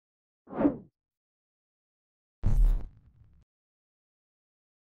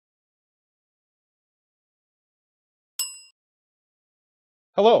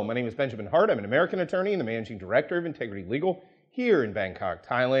Hello, my name is Benjamin Hart. I'm an American attorney and the managing director of Integrity Legal here in Bangkok,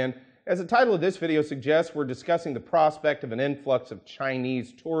 Thailand. As the title of this video suggests, we're discussing the prospect of an influx of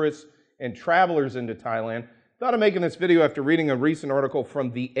Chinese tourists and travelers into Thailand. Thought of making this video after reading a recent article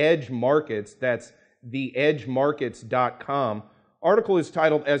from The Edge Markets. That's theedgemarkets.com. Article is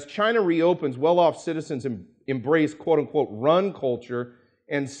titled, "As China Reopens, Well-Off Citizens Embrace quote-unquote run culture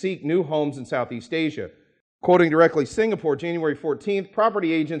and seek new homes in Southeast Asia." Quoting directly Singapore, January 14th,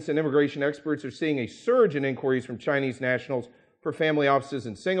 property agents and immigration experts are seeing a surge in inquiries from Chinese nationals for family offices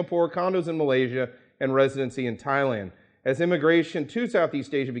in Singapore, condos in Malaysia, and residency in Thailand, as immigration to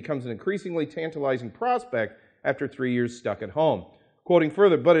Southeast Asia becomes an increasingly tantalizing prospect after 3 years stuck at home. Quoting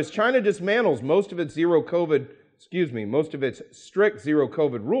further, but as China dismantles most of its strict zero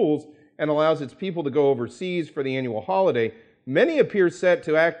COVID rules and allows its people to go overseas for the annual holiday, many appear set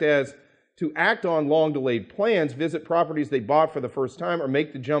to act on long-delayed plans, visit properties they bought for the first time, or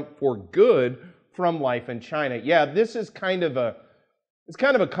make the jump for good from life in China. Yeah, this is kind of a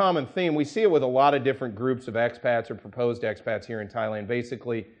common theme. We see it with a lot of different groups of expats or proposed expats here in Thailand.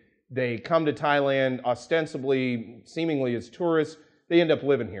 Basically, they come to Thailand ostensibly, seemingly as tourists. They end up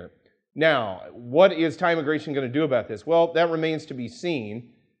living here. Now, what is Thai immigration going to do about this? Well, that remains to be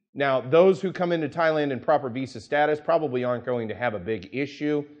seen. Now, those who come into Thailand in proper visa status probably aren't going to have a big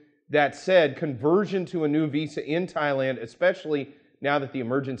issue. That said, conversion to a new visa in Thailand, especially now that the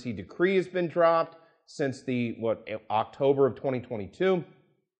emergency decree has been dropped since October of 2022,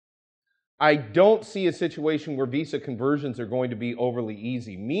 I don't see a situation where visa conversions are going to be overly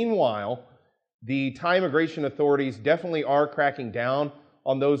easy. Meanwhile, the Thai immigration authorities definitely are cracking down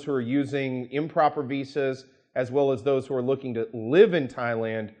on those who are using improper visas, as well as those who are looking to live in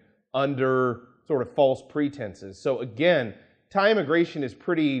Thailand under sort of false pretenses. So again, Thai immigration is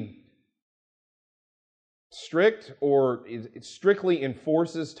pretty strict, or it strictly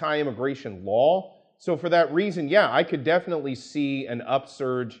enforces Thai immigration law. So for that reason, yeah, I could definitely see an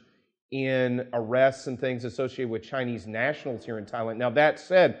upsurge in arrests and things associated with Chinese nationals here in Thailand. Now that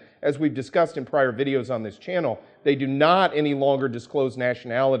said, as we've discussed in prior videos on this channel, they do not any longer disclose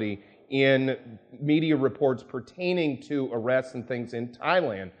nationality in media reports pertaining to arrests and things in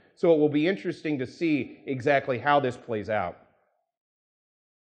Thailand. So it will be interesting to see exactly how this plays out.